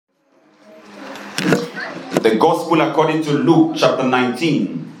The Gospel according to Luke chapter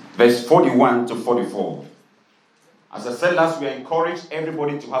 19, verse 41 to 44. As I said last week, I encourage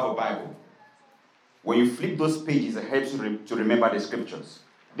everybody to have a Bible. When you flip those pages, it helps you to remember the scriptures.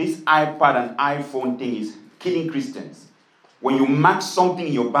 This iPad and iPhone thing is killing Christians. When you mark something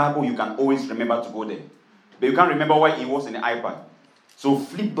in your Bible, you can always remember to go there. But you can't remember why it was in the iPad. So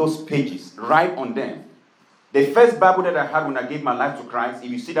flip those pages, write on them. The first Bible that I had when I gave my life to Christ,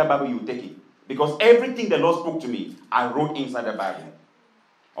 if you see that Bible, you take it. Because everything the Lord spoke to me, I wrote inside the Bible.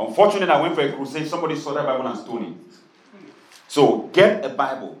 Unfortunately, I went for a crusade, somebody saw that Bible and stole it. So get a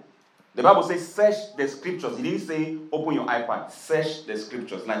Bible. The Bible says search the scriptures. It didn't say open your iPad. Search the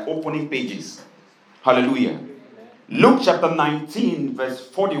scriptures, like opening pages. Hallelujah. Luke chapter 19, verse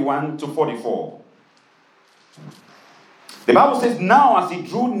 41 to 44. The Bible says, now as he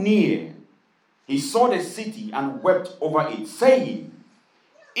drew near, he saw the city and wept over it, saying,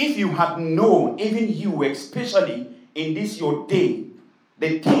 if you had known, even you, especially in this your day,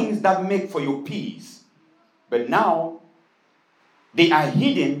 the things that make for your peace, but now they are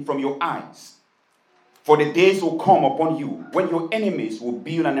hidden from your eyes. For the days will come upon you when your enemies will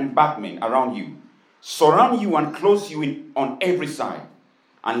build an embankment around you, surround you and close you in on every side,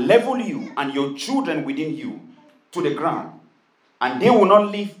 and level you and your children within you to the ground. And they will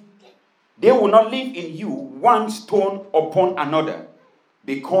not leave in you one stone upon another,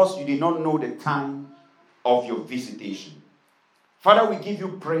 because you did not know the time of your visitation. Father, we give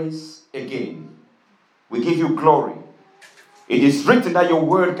you praise again. We give you glory. It is written that your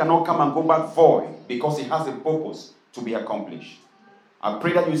word cannot come and go back void, because it has a purpose to be accomplished. I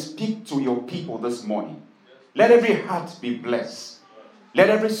pray that you speak to your people this morning. Let every heart be blessed. Let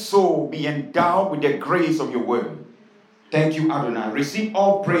every soul be endowed with the grace of your word. Thank you, Adonai. Receive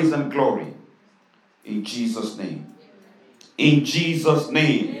all praise and glory. In Jesus' name. In Jesus'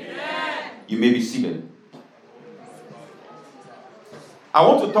 name. Amen. You may be seated. I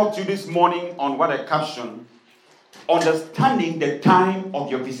want to talk to you this morning on what I captioned, understanding the time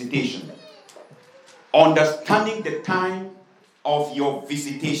of your visitation. Understanding the time of your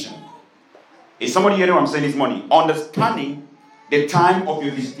visitation. Is somebody hearing what I'm saying this morning? Understanding the time of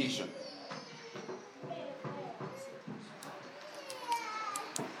your visitation.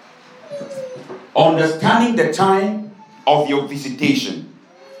 Understanding the time of your visitation.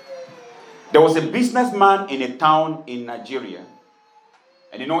 There was a businessman in a town in Nigeria.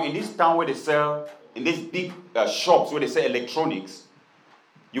 And you know, in this town where they sell, in these big shops where they sell electronics,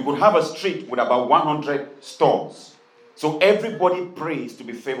 you could have a street with about 100 stores. So everybody prays to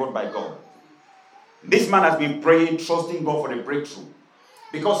be favored by God. This man has been praying, trusting God for the breakthrough.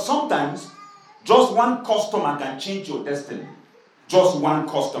 Because sometimes, just one customer can change your destiny. Just one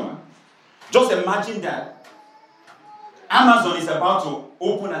customer. Just imagine that Amazon is about to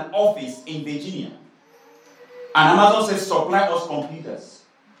open an office in Virginia. And Amazon says, supply us computers.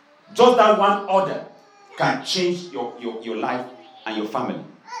 Just that one order can change your life and your family.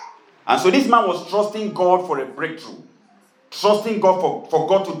 And so this man was trusting God for a breakthrough. Trusting God for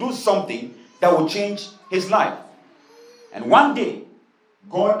God to do something that will change his life. And one day,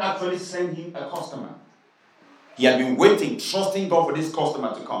 God actually sent him a customer. He had been waiting, trusting God for this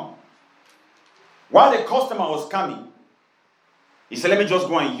customer to come. While the customer was coming, he said, let me just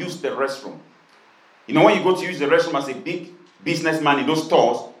go and use the restroom. You know, when you go to use the restroom as a big businessman in those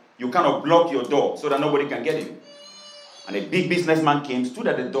stores, you kind of block your door so that nobody can get in. And a big businessman came, stood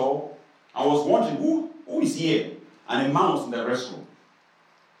at the door, and was wondering, who is here? And a man was in the restroom.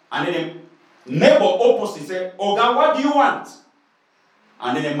 And then a neighbor opposite said, Oga, what do you want?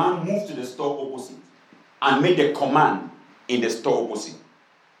 And then a man moved to the store opposite and made the command in the store opposite.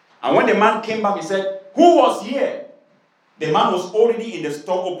 And when the man came back, he said, who was here? The man was already in the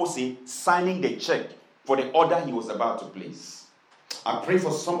store opposite signing the check for the order he was about to place. I pray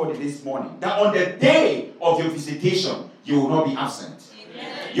for somebody this morning that on the day of your visitation, you will not be absent.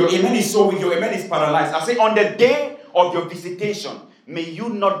 Amen. Your amen is so weak, your amen is paralyzed. I say on the day of your visitation, may you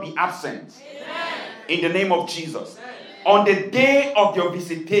not be absent. Amen. In the name of Jesus. Amen. On the day of your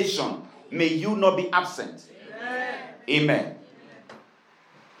visitation, may you not be absent. Amen. Amen.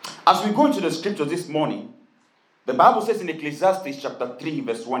 As we go into the scriptures this morning, the Bible says in Ecclesiastes chapter 3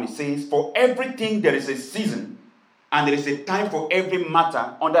 verse 1, it says, for everything there is a season, and there is a time for every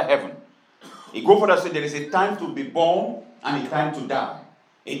matter under heaven. It goes further to say there is a time to be born and a time to die.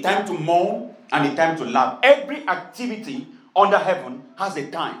 A time to mourn and a time to laugh. Every activity under heaven has a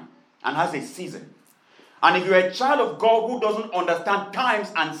time and has a season. And if you're a child of God who doesn't understand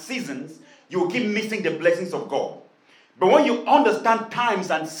times and seasons, you will keep missing the blessings of God. But when you understand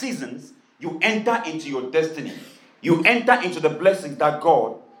times and seasons, you enter into your destiny. You enter into the blessings that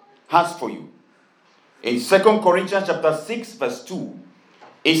God has for you. In 2 Corinthians chapter 6 verse 2,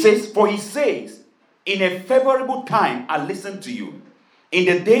 it says, "For he says, in a favorable time I listened to you. In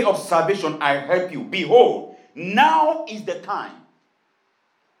the day of salvation I help you. Behold, now is the time."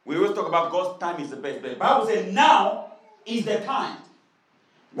 We always talk about God's time is the best. But the Bible says now is the time.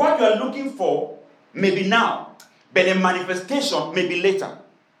 What you are looking for may be now, but the manifestation may be later.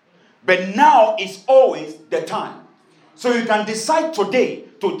 But now is always the time. So you can decide today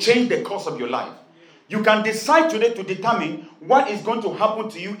to change the course of your life. You can decide today to determine what is going to happen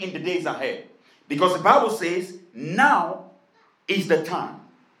to you in the days ahead. Because the Bible says, now is the time.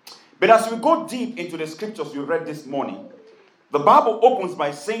 But as we go deep into the scriptures we read this morning, the Bible opens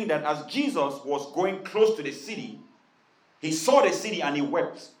by saying that as Jesus was going close to the city, he saw the city and he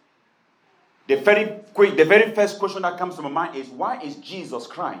wept. The very first question that comes to my mind is, why is Jesus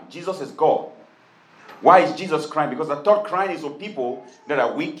crying? Jesus is God. Why is Jesus crying? Because I thought crying is for people that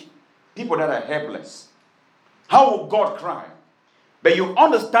are weak, people that are helpless. How will God cry? But you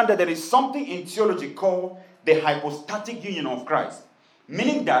understand that there is something in theology called the hypostatic union of Christ.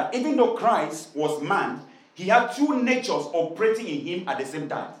 Meaning that even though Christ was man, he had two natures operating in him at the same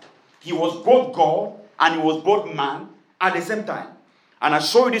time. He was both God and he was both man at the same time. And I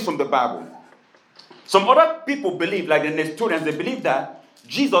show you this from the Bible. Some other people believe, like the Nestorians, they believe that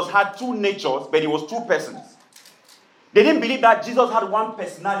Jesus had two natures, but he was two persons. They didn't believe that Jesus had one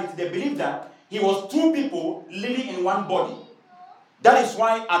personality. They believed that he was two people living in one body. That is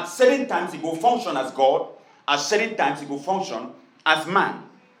why at certain times he will function as God, at certain times he will function as man.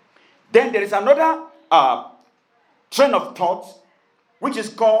 Then there is another train of thought, which is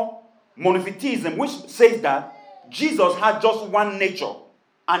called monotheism, which says that Jesus had just one nature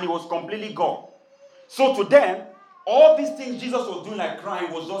and he was completely God. So to them, all these things Jesus was doing like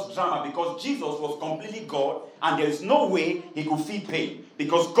crying was just drama, because Jesus was completely God and there is no way he could feel pain,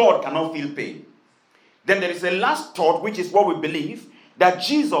 because God cannot feel pain. Then there is a last thought, which is what we believe, that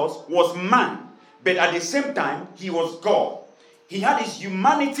Jesus was man, but at the same time he was God. He had his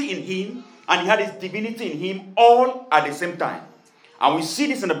humanity in him and he had his divinity in him all at the same time. And we see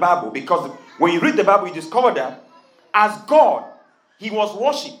this in the Bible, because when you read the Bible, you discover that as God, he was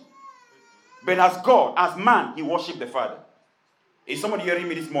worshipped. But as God, as man, he worshipped the Father. Is somebody hearing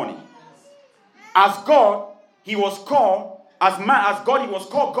me this morning? As God, he was called, as man, as God, he was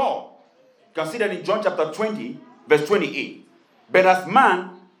called God. You can see that in John chapter 20, verse 28. But as man,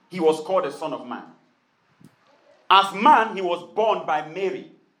 he was called the Son of Man. As man, he was born by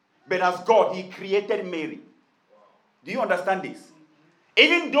Mary. But as God, he created Mary. Do you understand this?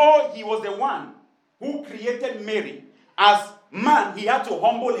 Even though he was the one who created Mary, as man, he had to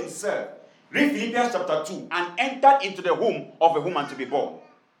humble himself. Read Philippians chapter 2, and entered into the womb of a woman to be born.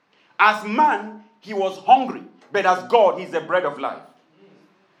 As man, he was hungry, but as God, he's the bread of life.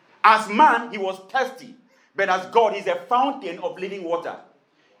 As man, he was thirsty, but as God, he's a fountain of living water.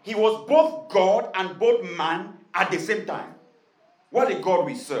 He was both God and both man at the same time. What a God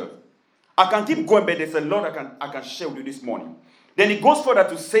we serve. I can keep going, but there's a lot I can share with you this morning. Then it goes further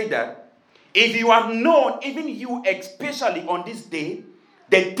to say that if you have known, even you especially on this day,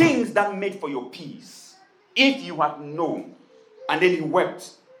 the things that made for your peace, if you had known, and then you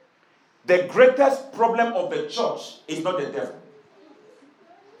wept. The greatest problem of the church is not the devil.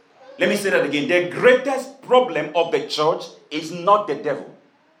 Let me say that again. The greatest problem of the church is not the devil.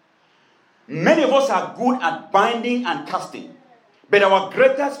 Many of us are good at binding and casting, but our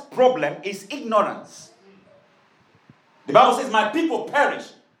greatest problem is ignorance. The Bible says, my people perish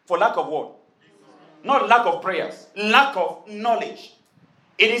for lack of what? Not lack of prayers, lack of knowledge.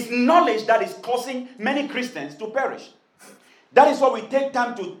 It is knowledge that is causing many Christians to perish. That is why we take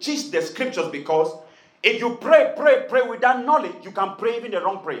time to teach the scriptures, because if you pray without knowledge, you can pray even the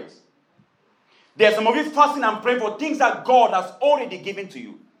wrong prayers. There are some of you fasting and praying for things that God has already given to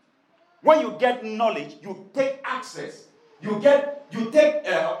you. When you get knowledge, you take access. You take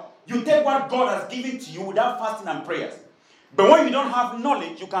what God has given to you without fasting and prayers. But when you don't have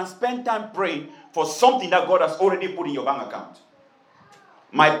knowledge, you can spend time praying for something that God has already put in your bank account.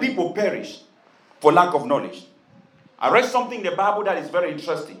 My people perish for lack of knowledge. I read something in the Bible that is very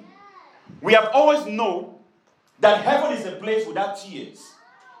interesting. We have always known that heaven is a place without tears.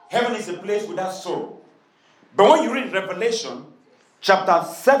 Heaven is a place without sorrow. But when you read Revelation chapter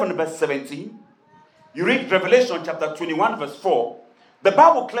 7 verse 17, you read Revelation chapter 21 verse 4, the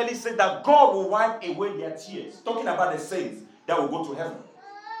Bible clearly says that God will wipe away their tears. Talking about the saints that will go to heaven.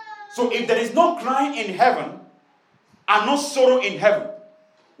 So if there is no crying in heaven and no sorrow in heaven,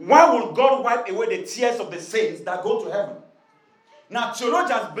 why will God wipe away the tears of the saints that go to heaven? Now,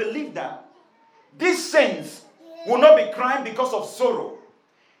 theologians believe that these saints will not be crying because of sorrow.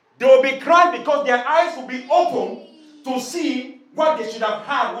 They will be crying because their eyes will be open to see what they should have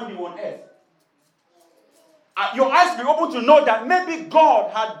had when they were on earth. Your eyes will be open to know that maybe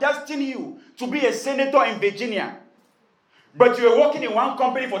God had destined you to be a senator in Virginia. But you were working in one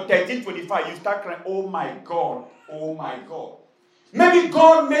company for 1325. You start crying, oh my God, oh my God. Maybe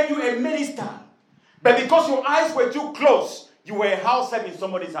God made you a minister. But because your eyes were too close, you were a house help in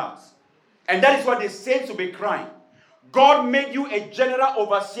somebody's house. And that is what the saints will be crying. God made you a general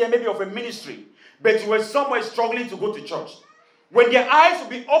overseer, maybe of a ministry. But you were somewhere struggling to go to church. When their eyes will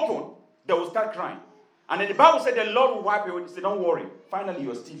be open, they will start crying. And then the Bible said the Lord will wipe away. Say, don't worry. Finally,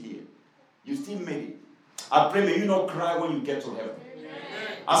 you're still here. You still made it. I pray, may you not cry when you get to heaven. Amen.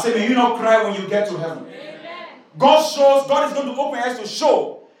 I say, may you not cry when you get to heaven. Amen. God is going to open your eyes to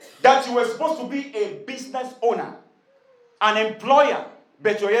show that you were supposed to be a business owner, an employer,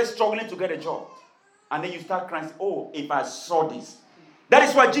 but you're here struggling to get a job. And then you start crying, oh, if I saw this. That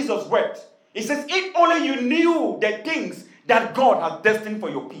is why Jesus wept. He says, if only you knew the things that God has destined for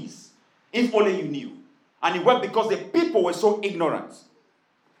your peace. If only you knew. And he wept because the people were so ignorant.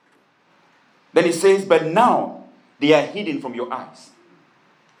 Then he says, but now they are hidden from your eyes.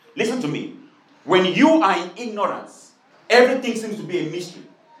 Listen to me. When you are in ignorance, everything seems to be a mystery.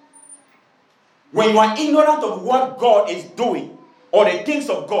 When you are ignorant of what God is doing or the things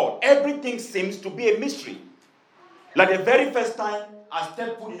of God, everything seems to be a mystery. Like the very first time I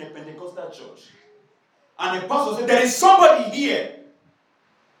stepped foot in a Pentecostal church, and the pastor said, there is somebody here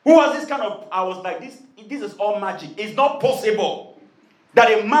who has this kind of, I was like, this is all magic. It's not possible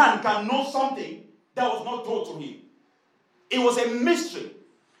that a man can know something that was not told to him. It was a mystery.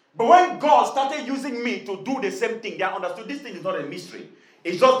 But when God started using me to do the same thing, they understood this thing is not a mystery.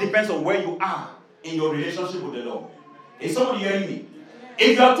 It just depends on where you are in your relationship with the Lord. Is somebody hearing me?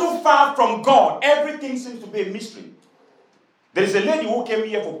 If you are too far from God, everything seems to be a mystery. There is a lady who came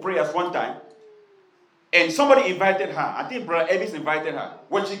here for prayers one time, and somebody invited her. I think Brother Elvis invited her.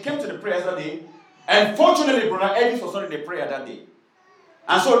 When she came to the prayers that day, unfortunately, Brother Elvis was not in the prayer that day.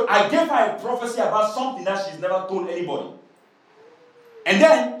 And so I gave her a prophecy about something that she's never told anybody. And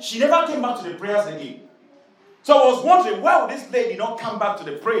then she never came back to the prayers again. So I was wondering, why would this lady not come back to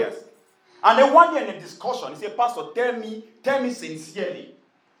the prayers? And then one day in a discussion, he said, Pastor, tell me sincerely,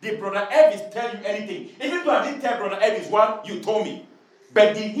 did Brother Elvis tell you anything? Even though I didn't tell Brother Elvis what you told me,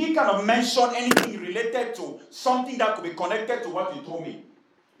 but did he kind of mention anything related to something that could be connected to what you told me?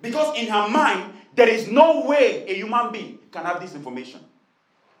 Because in her mind, there is no way a human being can have this information.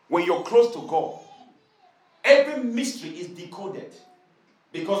 When you're close to God, every mystery is decoded.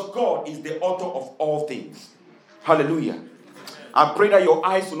 Because God is the author of all things. Hallelujah. I pray that your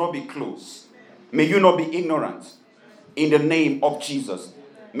eyes will not be closed. May you not be ignorant. In the name of Jesus.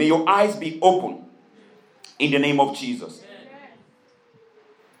 May your eyes be open. In the name of Jesus.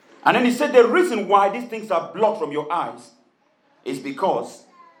 And then he said the reason why these things are blocked from your eyes is because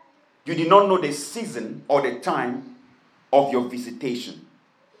you did not know the season or the time of your visitation.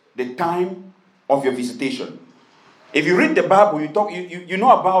 The time of your visitation. If you read the Bible, you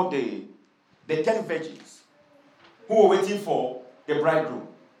know about the 10 virgins who were waiting for the bridegroom.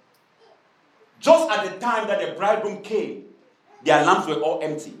 Just at the time that the bridegroom came, their lamps were all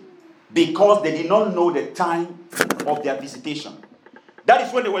empty because they did not know the time of their visitation. That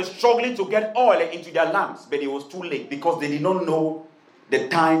is when they were struggling to get oil into their lamps, but it was too late because they did not know the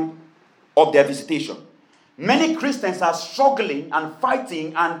time of their visitation. Many Christians are struggling and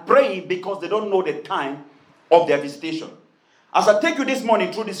fighting and praying because they don't know the time of their visitation. As I take you this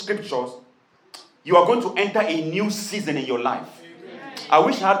morning through the scriptures, you are going to enter a new season in your life. Amen. I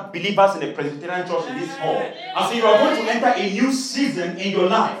wish I had believers in the Presbyterian church in this hall. I say you are going to enter a new season in your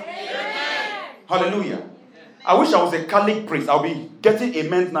life. Amen. Hallelujah. I wish I was a Catholic priest. I'll be getting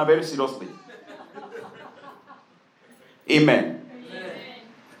amen now very seriously. Amen.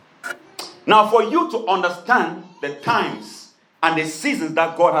 Now, for you to understand the times and the seasons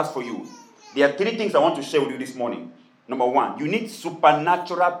that God has for you, there are 3 things I want to share with you this morning. Number 1, you need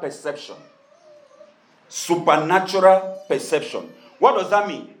supernatural perception. Supernatural perception. What does that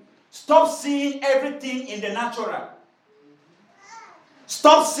mean? Stop seeing everything in the natural.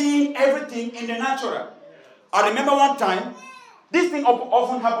 Stop seeing everything in the natural. I remember one time, this thing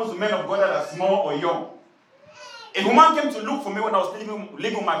often happens to men of God that are small or young. A woman came to look for me when I was living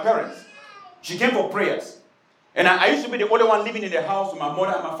with my parents. She came for prayers. And I used to be the only one living in the house with my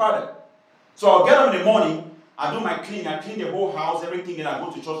mother and my father. So I'll get up in the morning, I do my cleaning, I clean the whole house, everything, and I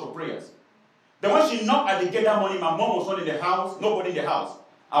go to church for prayers. Then when she knocked at the gate that morning, my mom was not in the house, nobody in the house.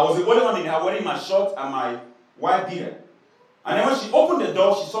 I was the only one in the house wearing my shorts and my white beard. And then when she opened the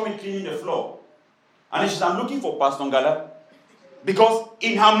door, she saw me cleaning the floor. And then she said, I'm looking for Pastor Ngala. Because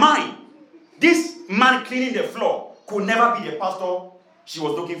in her mind, this man cleaning the floor could never be the pastor she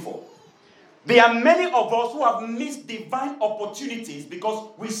was looking for. There are many of us who have missed divine opportunities because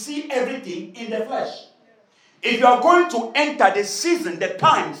we see everything in the flesh. If you are going to enter the season, the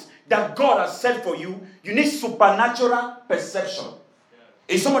times that God has set for you, you need supernatural perception.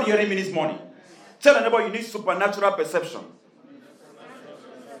 Is somebody hearing me this morning? Tell anybody you need supernatural perception.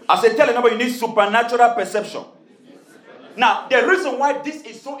 I said, tell anybody you need supernatural perception. Now, the reason why this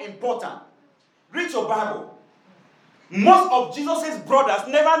is so important, read your Bible. Most of Jesus' brothers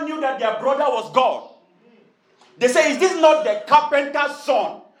never knew that their brother was God. They say, is this not the carpenter's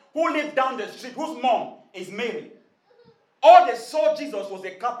son who lived down the street, whose mom is Mary? All they saw Jesus was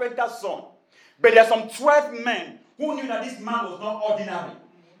a carpenter's son. But there are some 12 men who knew that this man was not ordinary.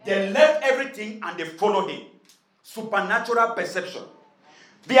 They left everything and they followed him. Supernatural perception.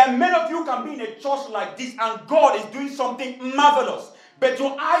 There are many of you who can be in a church like this and God is doing something marvelous. But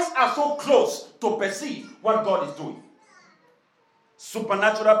your eyes are so close to perceive what God is doing.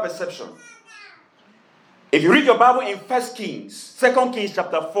 Supernatural perception. If you read your Bible in 1 Kings, 2 Kings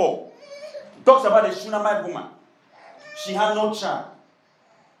chapter 4, it talks about the Shunammite woman. She had no child.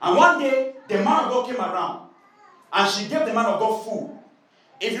 And one day, the man of God came around and she gave the man of God food.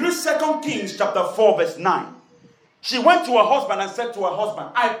 If you read 2 Kings chapter 4 verse 9, she went to her husband and said to her husband,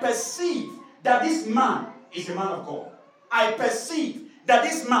 I perceive that this man is a man of God. I perceive that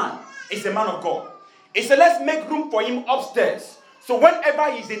this man is a man of God. He said, let's make room for him upstairs. So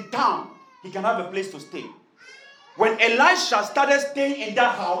whenever he's in town, he can have a place to stay. When Elisha started staying in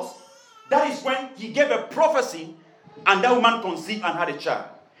that house, that is when he gave a prophecy and that woman conceived and had a child.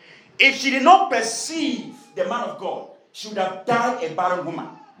 If she did not perceive the man of God, she would have died a barren woman.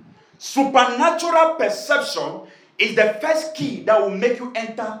 Supernatural perception is the first key that will make you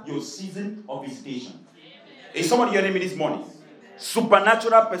enter your season of visitation. Is somebody hearing me this morning?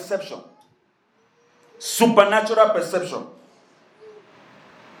 Supernatural perception. Supernatural perception.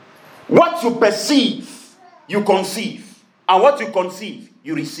 What you perceive, you conceive. And what you conceive,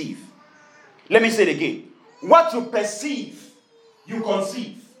 you receive. Let me say it again. What you perceive, you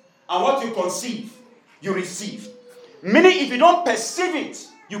conceive. And what you conceive, you receive. Meaning, if you don't perceive it,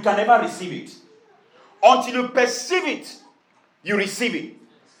 you can never receive it. Until you perceive it, you receive it.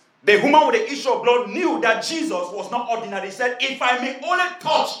 The woman with the issue of blood knew that Jesus was not ordinary. He said, if I may only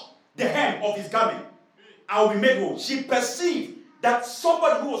touch the hem of his garment, I will be made whole. She perceived that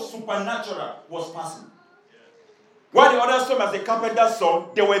somebody who was supernatural was passing. While the others saw him as a carpenter's son,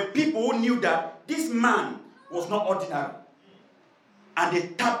 there were people who knew that this man was not ordinary. And they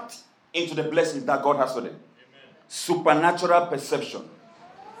tapped into the blessings that God has for them. Amen. Supernatural perception.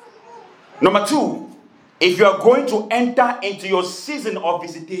 Number 2, if you are going to enter into your season of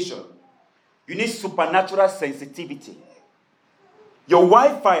visitation, you need supernatural sensitivity. Your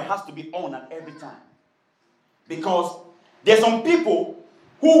Wi-Fi has to be on at every time. Because there are some people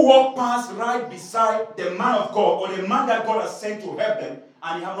who walk past right beside the man of God or the man that God has sent to help them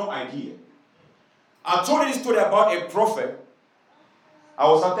and they have no idea. I told you this story about a prophet. I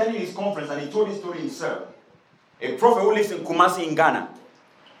was attending his conference and he told this story himself. A prophet who lives in Kumasi in Ghana.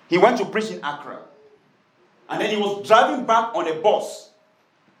 He went to preach in Accra. And then he was driving back on a bus.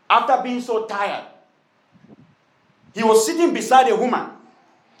 After being so tired, he was sitting beside a woman.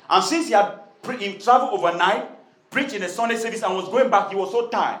 And since he traveled overnight, preached in a Sunday service and was going back, he was so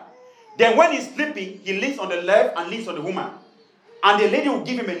tired. Then when he's sleeping, he leans on the left and leans on the woman. And the lady will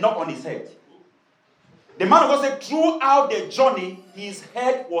give him a knock on his head. The man of God said throughout the journey, his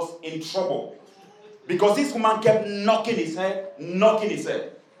head was in trouble. Because this woman kept knocking his head. And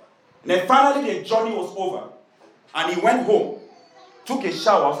then finally the journey was over. And he went home, took a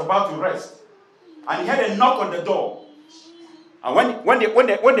shower, was about to rest. And he had a knock on the door. And when the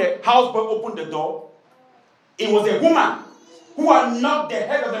houseboy opened the door, it was a woman who had knocked the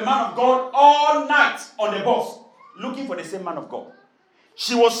head of the man of God all night on the bus, looking for the same man of God.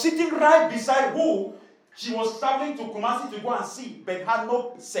 She was sitting right beside who she was traveling to Kumasi to go and see, but had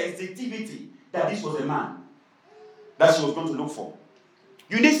no sensitivity that this was a man that she was going to look for.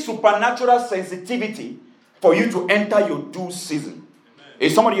 You need supernatural sensitivity for you to enter your due season. Amen.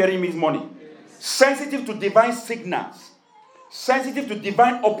 Is somebody hearing me this morning? Yes. Sensitive to divine signals. Sensitive to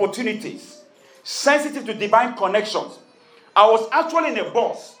divine opportunities. Sensitive to divine connections. I was actually in a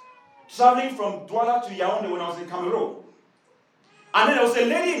bus traveling from Douala to Yaoundé when I was in Cameroon. And then there was a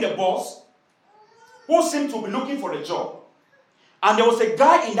lady in the bus who seemed to be looking for a job. And there was a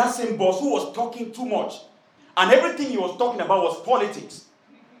guy in that same bus who was talking too much. And everything he was talking about was politics.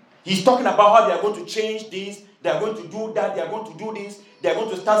 He's talking about how they are going to change this, they are going to do that, they are going to do this, they are going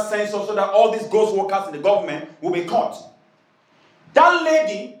to start censorship so that all these ghost workers in the government will be caught. That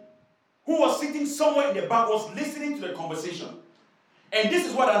lady who was sitting somewhere in the back was listening to the conversation. And this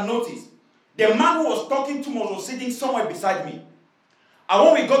is what I noticed. The man who was talking too much was sitting somewhere beside me. And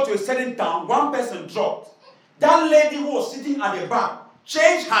when we got to a certain town, one person dropped. That lady who was sitting at the back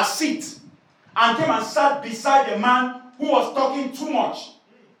changed her seat and came and sat beside the man who was talking too much.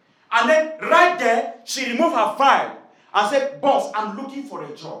 And then right there, she removed her file and said, "Boss, I'm looking for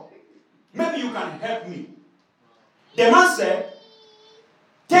a job. Maybe you can help me." The man said,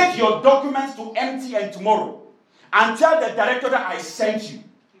 "Take your documents to MTN tomorrow and tell the director that I sent you."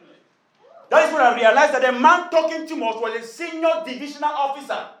 That is when I realized that the man talking too much was a senior divisional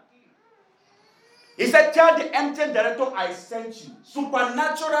officer. He said, "Tell the MTN director I sent you."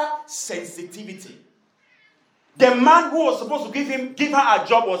 Supernatural sensitivity. The man who was supposed to give her a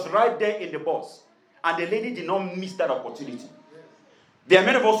job was right there in the bus. And the lady did not miss that opportunity. There are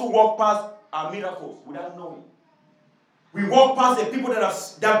many of us who walk past our miracles without knowing. We walk past the people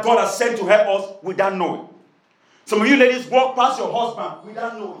that God has sent to help us without knowing. Some of you ladies walk past your husband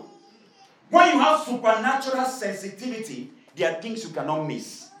without knowing. When you have supernatural sensitivity, there are things you cannot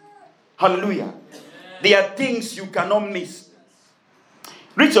miss. Hallelujah. There are things you cannot miss.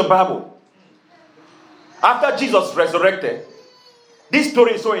 Read your Bible. After Jesus resurrected, this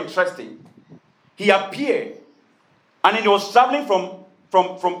story is so interesting. He appeared, and he was traveling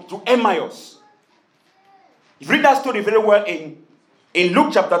to Emmaus. You read that story very well in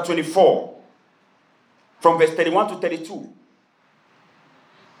Luke chapter 24, from verse 31 to 32.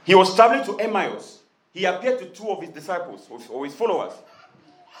 He was traveling to Emmaus. He appeared to two of his disciples, or his followers.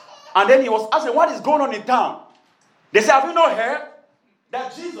 And then he was asking, "What is going on in town?" They said, "Have you not heard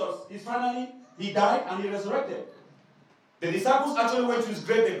that Jesus is finally, he died and he resurrected?" The disciples actually went to his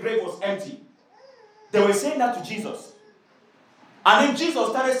grave. The grave was empty. They were saying that to Jesus. And then Jesus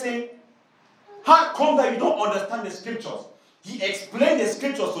started saying, "How come that you don't understand the scriptures?" He explained the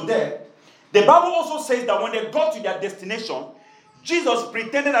scriptures to them. The Bible also says that when they got to their destination, Jesus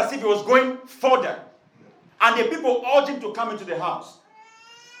pretended as if he was going further. And the people urged him to come into the house.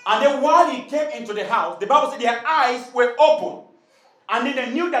 And then while he came into the house, the Bible said their eyes were open. And then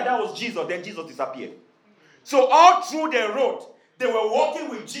they knew that was Jesus. Then Jesus disappeared. So all through the road, they were walking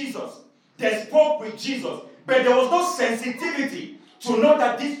with Jesus. They spoke with Jesus. But there was no sensitivity to know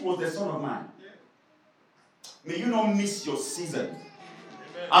that this was the Son of Man. May you not miss your season.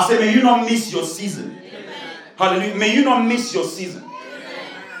 Amen. I say, may you not miss your season. Amen. Hallelujah. May you not miss your season.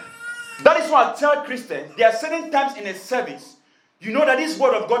 Amen. That is why I tell Christians, there are certain times in a service, you know that this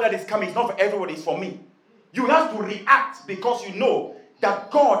word of God that is coming is not for everybody, it's for me. You have to react because you know that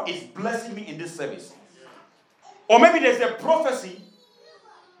God is blessing me in this service. Or maybe there's a prophecy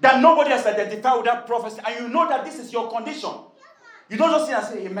that nobody has identified with that prophecy, and you know that this is your condition. You don't just sit and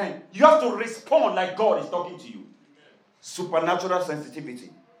say amen. You have to respond like God is talking to you. Supernatural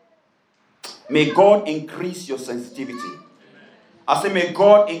sensitivity. May God increase your sensitivity. I say, may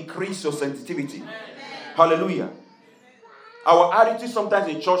God increase your sensitivity. Hallelujah. Our attitude sometimes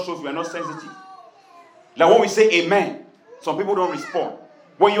in church shows we are not sensitive. Like when we say amen, some people don't respond.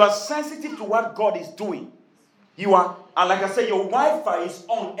 When you are sensitive to what God is doing, you are, and like I said, your Wi-Fi is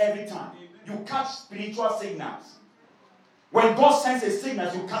on every time. You catch spiritual signals. When God sends a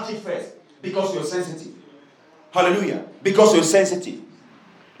signal, you catch it first because you're sensitive. Hallelujah. Because you're sensitive.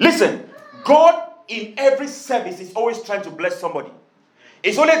 Listen, God in every service is always trying to bless somebody.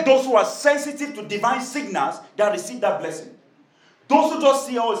 It's only those who are sensitive to divine signals that receive that blessing. Those who just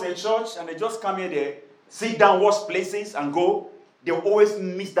see us in church and they just come here, they sit down, watch places and go, they'll always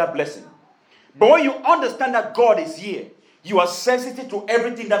miss that blessing. But when you understand that God is here, you are sensitive to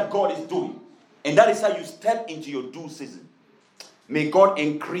everything that God is doing. And that is how you step into your due season. May God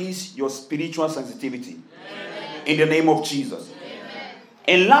increase your spiritual sensitivity. Amen. In the name of Jesus. Amen.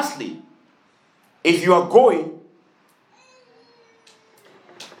 And lastly, if you are going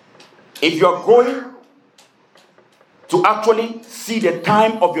to actually see the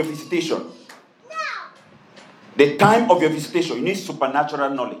time of your visitation, you need supernatural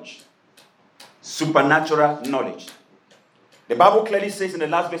knowledge. Supernatural knowledge. The Bible clearly says in the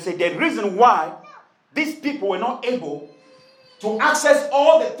last verse, the reason why these people were not able to access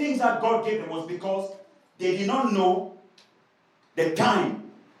all the things that God gave them was because they did not know the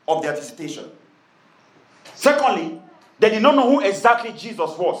time of their visitation. Secondly, they did not know who exactly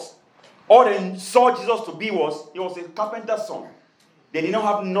Jesus was. All they saw Jesus to be he was a carpenter's son. They did not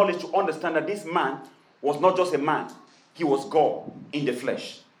have knowledge to understand that this man was not just a man. He was God in the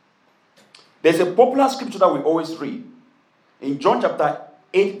flesh. There's a popular scripture that we always read. In John chapter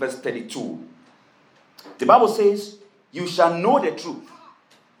 8 verse 32. The Bible says, you shall know the truth,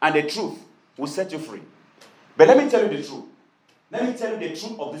 and the truth will set you free. But let me tell you the truth. Let me tell you the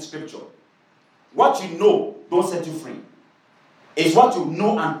truth of this scripture. What you know don't set you free. It's what you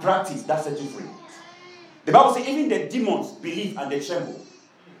know and practice that sets you free. The Bible says even the demons believe and they tremble.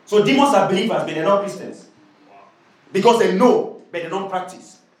 So demons are believers, but they're not Christians. Because they know, but they don't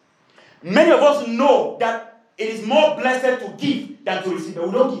practice. Many of us know that it is more blessed to give than to receive, but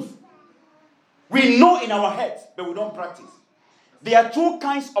we don't give. We know in our heads, but we don't practice. There are two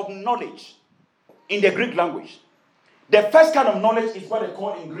kinds of knowledge in the Greek language. The first kind of knowledge is what they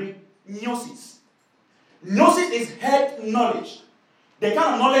call in Greek gnosis. Gnosis is head knowledge. The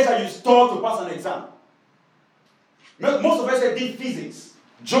kind of knowledge that you store to pass an exam. Most of us did physics,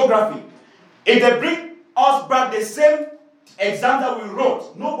 geography. If they bring us back the same exam that we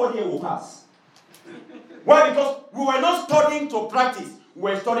wrote, nobody will pass. Why? Because we were not studying to practice.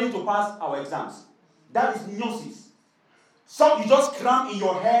 We were studying to pass our exams. That is gnosis. Some you just cram in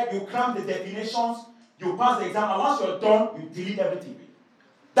your head, you cram the definitions, you pass the exam, and once you're done, you delete everything.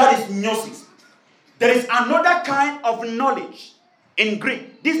 That is gnosis. There is another kind of knowledge in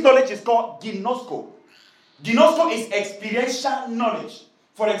Greek. This knowledge is called ginosko. Ginosko is experiential knowledge.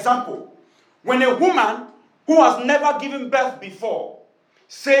 For example, when a woman who has never given birth before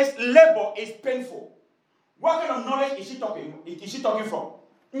says labor is painful, what kind of knowledge is she talking from?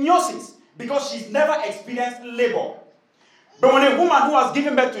 Gnosis, because she's never experienced labor. But when a woman who has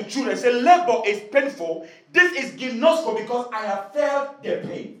given birth to children says labor is painful, this is ginosko because I have felt the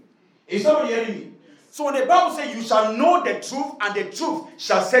pain. Is somebody hearing me? So when the Bible says you shall know the truth and the truth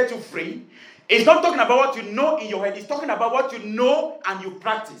shall set you free, it's not talking about what you know in your head. It's talking about what you know and you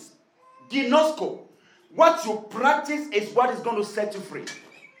practice. Ginosko. What you practice is what is going to set you free.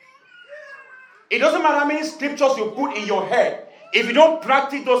 It doesn't matter how many scriptures you put in your head. If you don't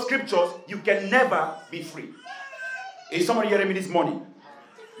practice those scriptures, you can never be free. Is somebody hearing me this morning?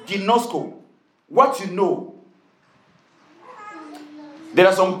 Ginosko. What you know. There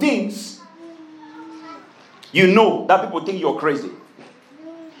are some things you know that people think you're crazy.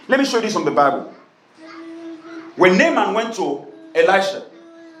 Let me show you this from the Bible. When Naaman went to Elisha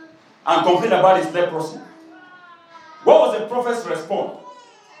and complained about his leprosy, what was the prophet's response?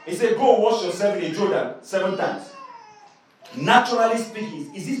 He said, go wash yourself in the Jordan 7 times. Naturally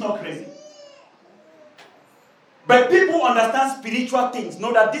speaking, is this not crazy? But people understand spiritual things,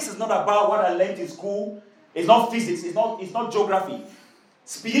 know that this is not about what I learned in school. It's not physics, it's not geography.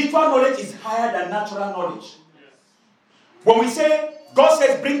 Spiritual knowledge is higher than natural knowledge. When we say, God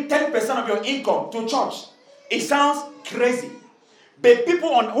says bring 10% of your income to church, it sounds crazy. But people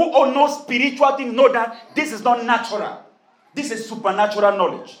who all know spiritual things know that this is not natural. This is supernatural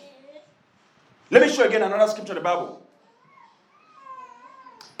knowledge. Let me show you again another scripture in the Bible.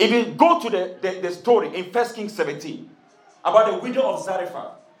 If you go to the story in 1 Kings 17 about the widow of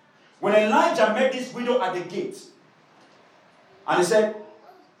Zarephath, when Elijah met this widow at the gate, and he said,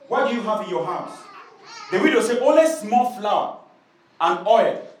 what do you have in your house? The widow said, only small flour and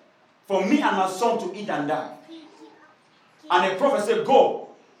oil for me and my son to eat and die. And the prophet said, go,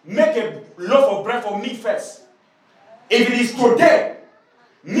 make a loaf of bread for me first. If it is today,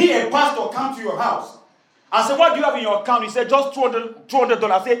 me, a pastor, come to your house and say, what do you have in your account? He said, just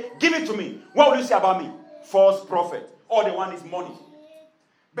 $200. I say, give it to me. What will you say about me? False prophet. All they want is money.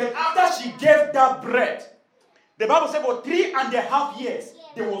 But after she gave that bread, the Bible said for 3.5 years,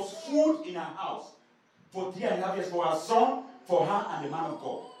 there was food in her house. For 3.5 years for her son, for her and the man of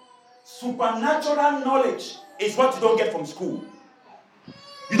God. Supernatural knowledge is what you don't get from school.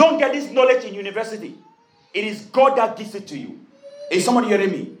 You don't get this knowledge in university. It is God that gives it to you. Is somebody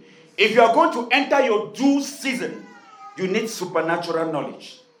hearing me? If you are going to enter your due season, you need supernatural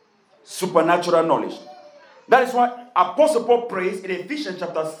knowledge. Supernatural knowledge. That is what Apostle Paul prays in Ephesians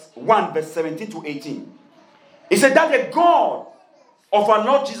chapter 1, verse 17 to 18. He said that the God of our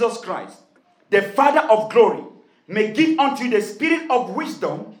Lord Jesus Christ, the Father of glory, may give unto you the spirit of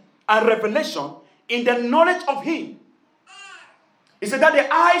wisdom and revelation in the knowledge of him. He said that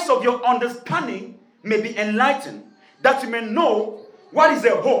the eyes of your understanding may be enlightened, that you may know what is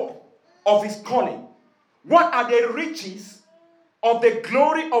the hope of his calling, what are the riches of the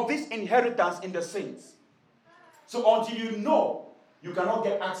glory of this inheritance in the saints. So until you know, you cannot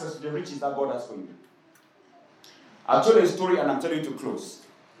get access to the riches that God has for you. I'll tell you a story and I'm telling you to close.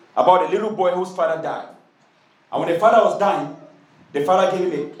 About a little boy whose father died. And when the father was dying, the father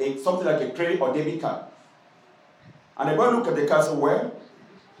gave him something like a credit or debit card. And the boy looked at the card and said, well,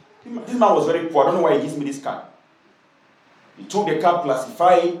 this man was very poor. I don't know why he gives me this card. He took the card,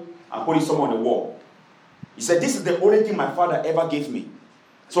 classified it, and put it somewhere on the wall. He said, this is the only thing my father ever gave me.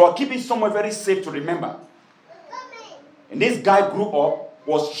 So I'll keep it somewhere very safe to remember. And this guy grew up,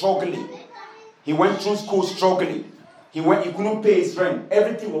 was struggling. He went through school struggling. He couldn't pay his rent.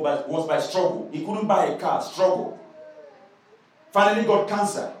 Everything was by struggle. He couldn't buy a car, struggle. Finally got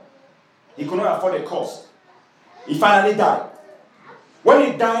cancer. He could not afford the cost. He finally died.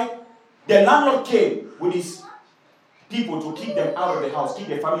 When he died, the landlord came with his people to keep them out of the house, keep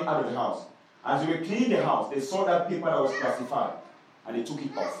their family out of the house. As they were cleaning the house, they saw that paper that was classified, and they took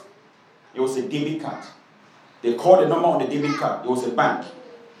it off. It was a debit card. They called the number on the debit card. It was a bank.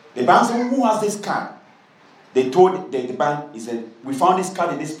 The bank said, "Who has this card?" They told the bank, he said, "We found this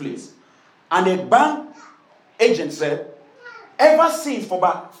card in this place." And the bank agent said, "Ever since for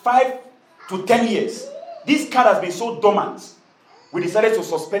about 5 to 10 years, this card has been so dormant. We decided to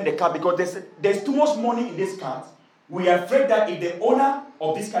suspend the card because there's too much money in this card. We are afraid that if the owner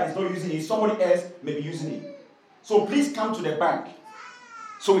of this card is not using it, somebody else may be using it. So please come to the bank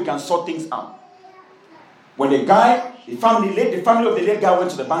so we can sort things out." When the family of the late guy went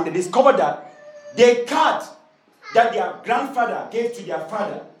to the bank, they discovered that the card that their grandfather gave to their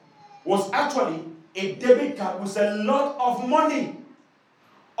father was actually a debit card with a lot of money.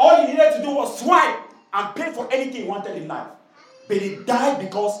 All he needed to do was swipe and pay for anything he wanted in life. But he died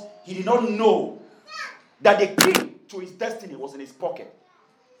because he did not know that the key to his destiny was in his pocket.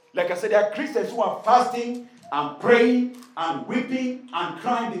 Like I said, there are Christians who are fasting and praying and weeping and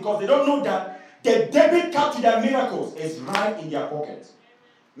crying because they don't know that the debit card to their miracles is right in their pocket.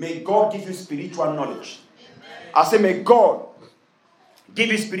 May God give you spiritual knowledge. I say, may God give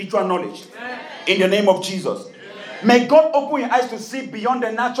you spiritual knowledge in the name of Jesus. May God open your eyes to see beyond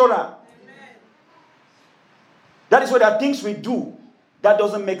the natural. That is why there are things we do that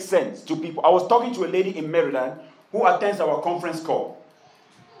doesn't make sense to people. I was talking to a lady in Maryland who attends our conference call.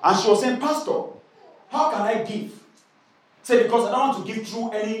 And she was saying, "Pastor, how can I give?" Say, "Because I don't want to give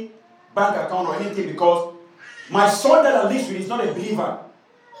through any bank account or anything because my son that I live with is not a believer.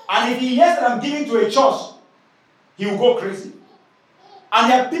 And if he hears that I'm giving to a church, he will go crazy."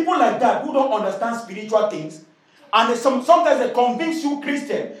 And there are people like that who don't understand spiritual things. And sometimes they convince you,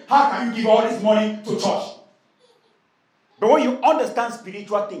 Christian, how can you give all this money to church? But when you understand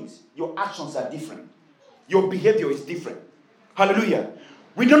spiritual things, your actions are different. Your behavior is different. Hallelujah.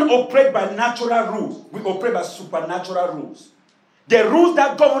 We don't operate by natural rules. We operate by supernatural rules. The rules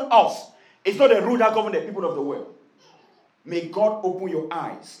that govern us is not the rules that govern the people of the world. May God open your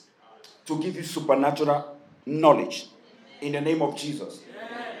eyes to give you supernatural knowledge in the name of Jesus.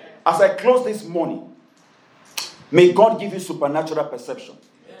 As I close this morning, may God give you supernatural perception.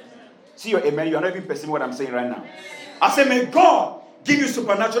 See your amen. You are not even perceiving what I'm saying right now. I say, may God give you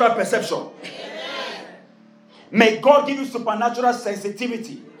supernatural perception. May God give you supernatural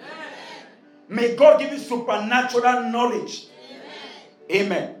sensitivity. May God give you supernatural knowledge.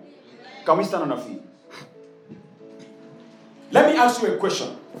 Amen. Can we stand on our feet? Let me ask you a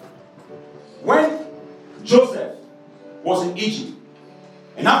question. When Joseph was in Egypt,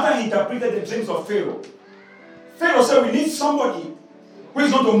 and after he interpreted the dreams of Pharaoh, Pharaoh said, "We need somebody who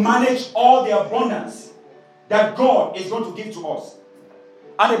is going to manage all the abundance that God is going to give to us."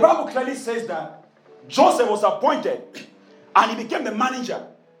 And the Bible clearly says that Joseph was appointed and he became the manager.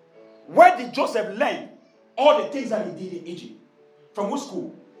 Where did Joseph learn all the things that he did in Egypt? From which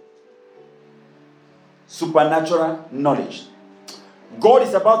school? Supernatural knowledge. God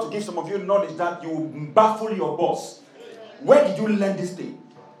is about to give some of you knowledge that you will baffle your boss. Where did you learn this thing?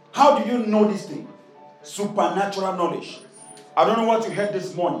 How do you know this thing? Supernatural knowledge. I don't know what you heard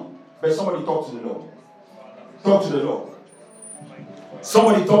this morning, but somebody talk to the Lord. Talk to the Lord.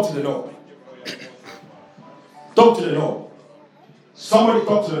 Somebody talk to the Lord. Talk to the Lord. Somebody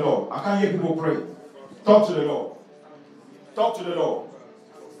talk to the Lord. I can't hear people pray. Talk to the Lord. Talk to the Lord.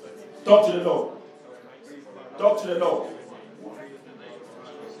 Talk to the Lord. Talk to the Lord.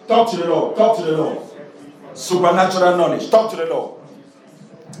 Talk to the Lord. Talk to the Lord. Supernatural knowledge. Talk to the Lord.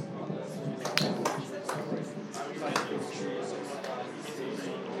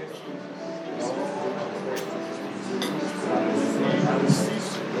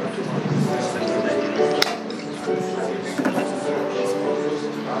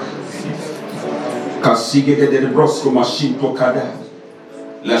 Kasige de brosco machine tokada.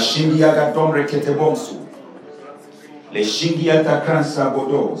 La shingia ga domre kete bonsu. Le shingia da kransa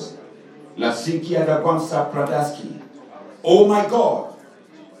bodos. La sinkia da gonsa pradaski. Oh my God,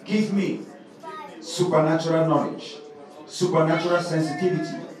 give me supernatural knowledge, supernatural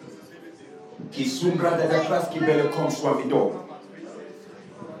sensitivity. Kisumbra da kraski bele conswavido.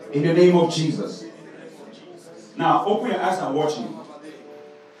 In the name of Jesus. Now open your eyes and watch me.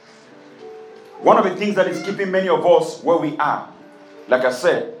 One of the things that is keeping many of us where we are, like I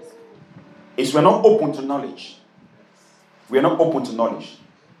said, is we're not open to knowledge. We are not open to knowledge.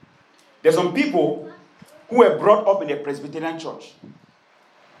 There's some people who were brought up in a Presbyterian church.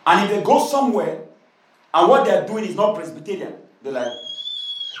 And if they go somewhere and what they are doing is not Presbyterian, they're like,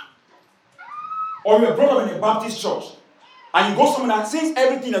 or you were brought up in a Baptist church and you go somewhere and since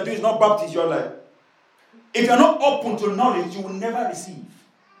everything you do is not Baptist, you're like, if you're not open to knowledge, you will never receive.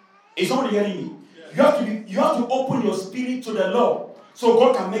 Is somebody hearing me? You have to open your spirit to the Lord so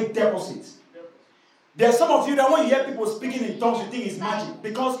God can make deposits. There are some of you that when you hear people speaking in tongues, you think it's magic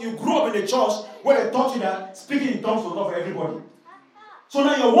because you grew up in a church where they taught you that speaking in tongues was not for everybody. So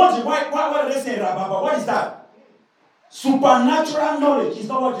now you're wondering, why do they say Rababa? What is that? Supernatural knowledge is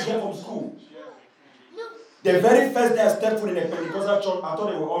not what you get from school. The very first day I stepped foot in a Pentecostal church, I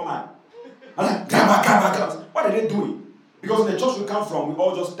thought they were all mad. I'm like, what are they doing? Because in the church we come from, we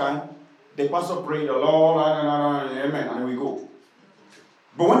all just stand. The pastor prayed, the Lord, amen, and then we go.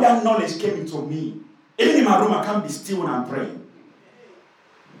 But when that knowledge came into me, even in my room, I can't be still when I'm praying.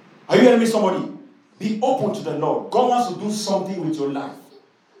 Are you hearing me, somebody? Be open to the Lord. God wants to do something with your life.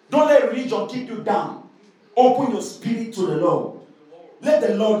 Don't let religion keep you down. Open your spirit to the Lord. Let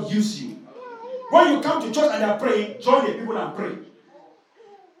the Lord use you. When you come to church and they're praying, join the people and pray.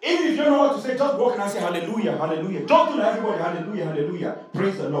 Even if you don't know what to say, just walk and say hallelujah, hallelujah. Just to everybody, hallelujah, hallelujah.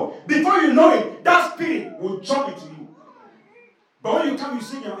 Praise the Lord. Before you know it, that spirit will jump into you. But when you come, you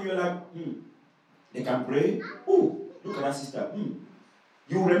sing and you're like, they can pray. Oh, look at that sister.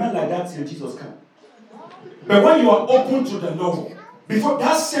 You will remain like that till Jesus comes. But when you are open to the Lord, before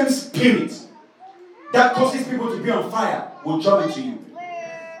that same spirit that causes people to be on fire will jump into you.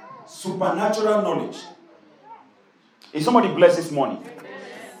 Supernatural knowledge. Is somebody blessed this morning?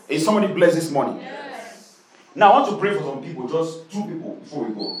 Is somebody blessed this morning? Yes. Now I want to pray for some people, just 2 people before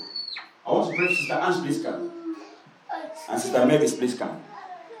we go. I want to pray for Sister Ange, please come. And Sister Mavis, please come.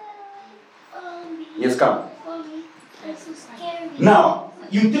 Yes, come. Now,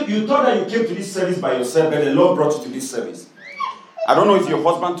 you thought that you came to this service by yourself, but the Lord brought you to this service. I don't know if your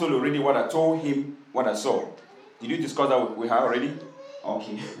husband told you already what I told him, what I saw. Did you discuss that with her already?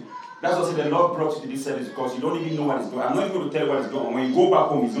 Okay. That's what I said, the Lord brought you to this service because you don't even know what is going on. I'm not even going to tell you what is going on. When you go back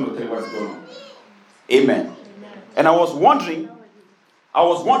home, He's going to tell you what is going on. Amen. And I was wondering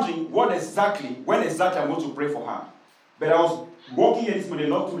when exactly I'm going to pray for her. But I was walking here this morning,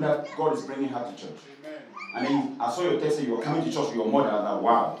 the Lord told me that God is bringing her to church. And then I saw your text and you were coming to church with your mother. I was like,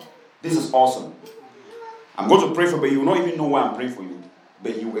 wow, this is awesome. I'm going to pray for you, but you will not even know why I'm praying for you.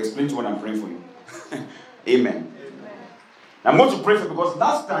 But you will explain to what I'm praying for you. Amen. I'm going to pray for you because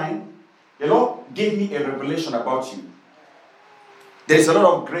last time, the Lord gave me a revelation about you. There is a lot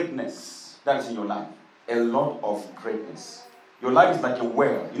of greatness that is in your life. A lot of greatness. Your life is like a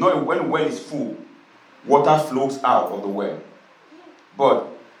well. You know, when a well is full, water flows out of the well. But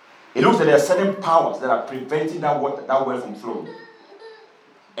it looks like there are certain powers that are preventing that well from flowing.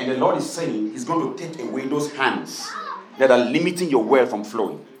 And the Lord is saying He's going to take away those hands that are limiting your well from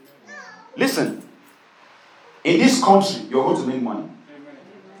flowing. Listen, in this country, you're going to make money.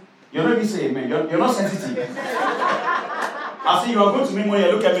 You're not even saying amen. You're not sensitive. I say you are going to make money.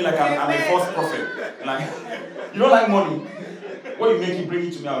 You look at me like I'm a false prophet. Like, you don't like money. What you make, bring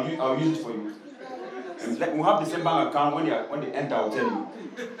it to me. I'll use it for you. Like, we'll have the same bank account. When they enter, I'll tell you.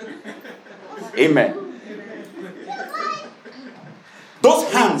 Amen. Those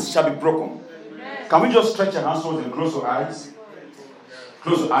hands shall be broken. Can we just stretch your hands towards and close your eyes?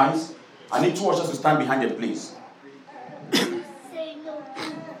 Close your eyes. I need 2 ushers to stand behind them, please.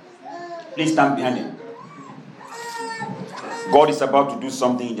 Please stand behind him. God is about to do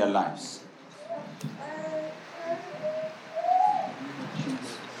something in their lives.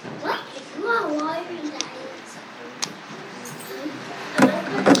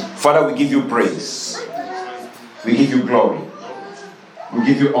 Father, we give you praise. We give you glory. We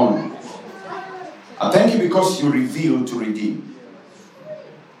give you honor. I thank you because you reveal to redeem.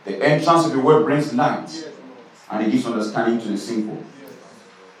 The entrance of your word brings light and it gives understanding to the simple.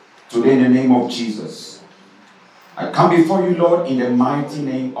 Today, in the name of Jesus, I come before you, Lord, in the mighty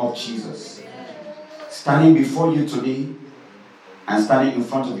name of Jesus. Standing before you today and standing in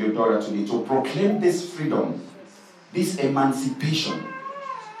front of your daughter today to proclaim this freedom, this emancipation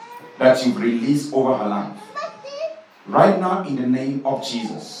that you've released over her life. Right now, in the name of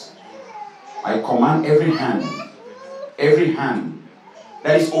Jesus, I command every hand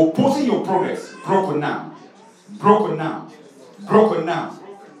that is opposing your progress, broken now, broken now, broken now,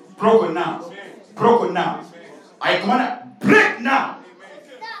 broken now, broken now. I command it, break now,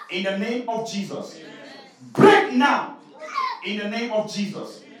 in the name of Jesus. Break now, in the name of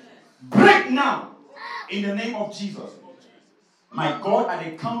Jesus. Break now, in the name of Jesus. My God, at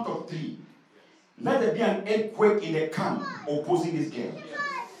the count of 3, let there be an earthquake in the camp opposing this girl.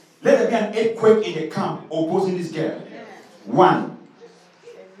 Let there be an earthquake in the camp opposing this girl. 1,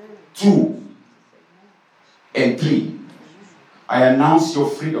 2, and 3. I announce your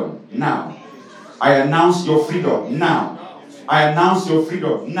freedom now. I announce your freedom now. I announce your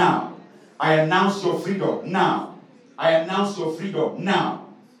freedom now. I announce your freedom now. I announce your freedom now.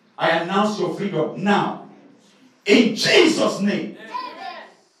 I announce your freedom now. In Jesus' name.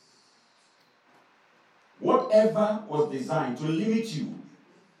 Whatever was designed to limit you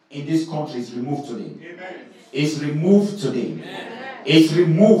in this country is removed today. It's removed today. It's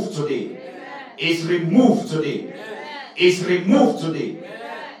removed today. It's removed today. It's removed today.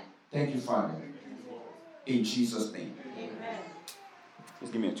 Thank you, Father. In Jesus' name.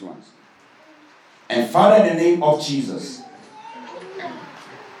 Just give me a 2 hands. And Father, in the name of Jesus,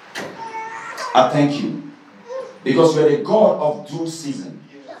 I thank you. Because you are the God of due season.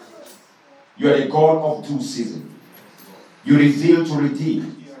 You are the God of due season. You reveal to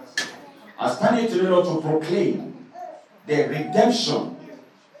redeem. I stand here today, Lord, to proclaim the redemption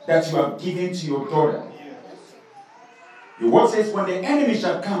that you have given to your daughter. Your word says, when the enemy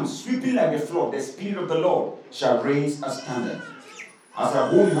shall come, sweeping like a flood, the Spirit of the Lord shall raise a standard. As I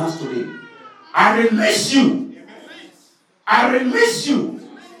hold hands today, I release you. I release you.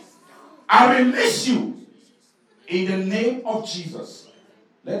 I release you. In the name of Jesus.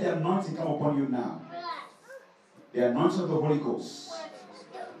 Let the anointing come upon you now. The anointing of the Holy Ghost.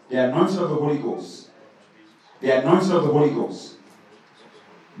 The anointing of the Holy Ghost. The anointing of the Holy Ghost.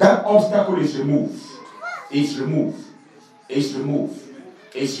 That obstacle is removed. It's removed. It's removed.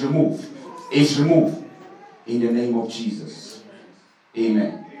 It's removed. It's removed. In the name of Jesus.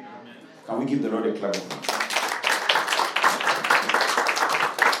 Amen. Can we give the Lord a clap?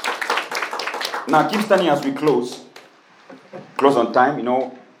 Now keep standing as we close. Close on time. You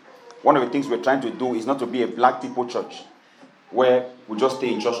know, one of the things we're trying to do is not to be a black people church where we just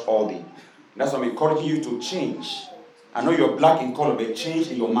stay in church all day. That's why I'm encouraging you to change. I know you're black in color, but change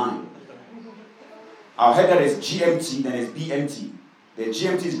in your mind. I heard that is GMT, then it's BMT. The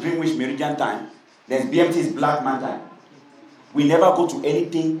GMT is Greenwich Meridian Time, then BMT is Black Man Time. We never go to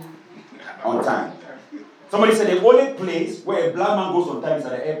anything on time. Somebody said the only place where a black man goes on time is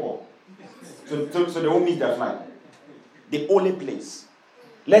at the airport. So they won't miss their flight. The only place.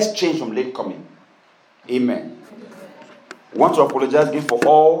 Let's change from late coming. Amen. I want to apologize again for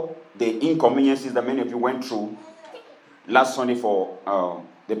all the inconveniences that many of you went through last Sunday for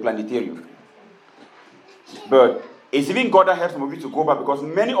the planetarium. But it's even God that helped some of you to go back, because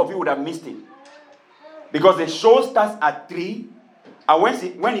many of you would have missed it. Because the show starts at 3, and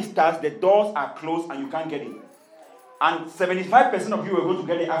when it starts, the doors are closed and you can't get in. And 75% of you are going to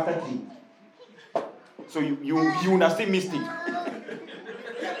get it after 3. So you would have still missed it.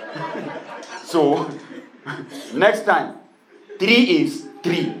 So, next time, 3 is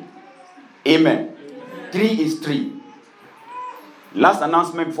 3. Amen. 3 is 3. Last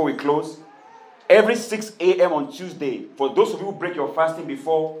announcement before we close. Every 6 a.m. on Tuesday, for those of you who break your fasting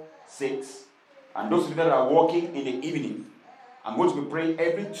before 6, and those of you that are working in the evening, I'm going to be praying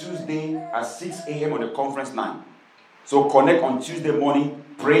every Tuesday at 6 a.m. on the conference line. So connect on Tuesday morning,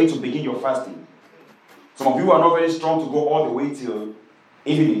 pray to begin your fasting. Some of you are not very strong to go all the way till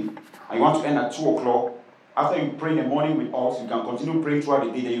evening, and you want to end at 2 o'clock. After you pray in the morning with us, you can continue praying throughout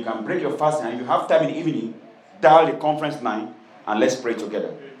the day, then you can break your fasting, and if you have time in the evening, dial the conference line, and let's pray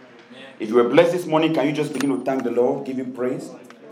together. If you were blessed this morning, can you just begin to thank the Lord, give him praise?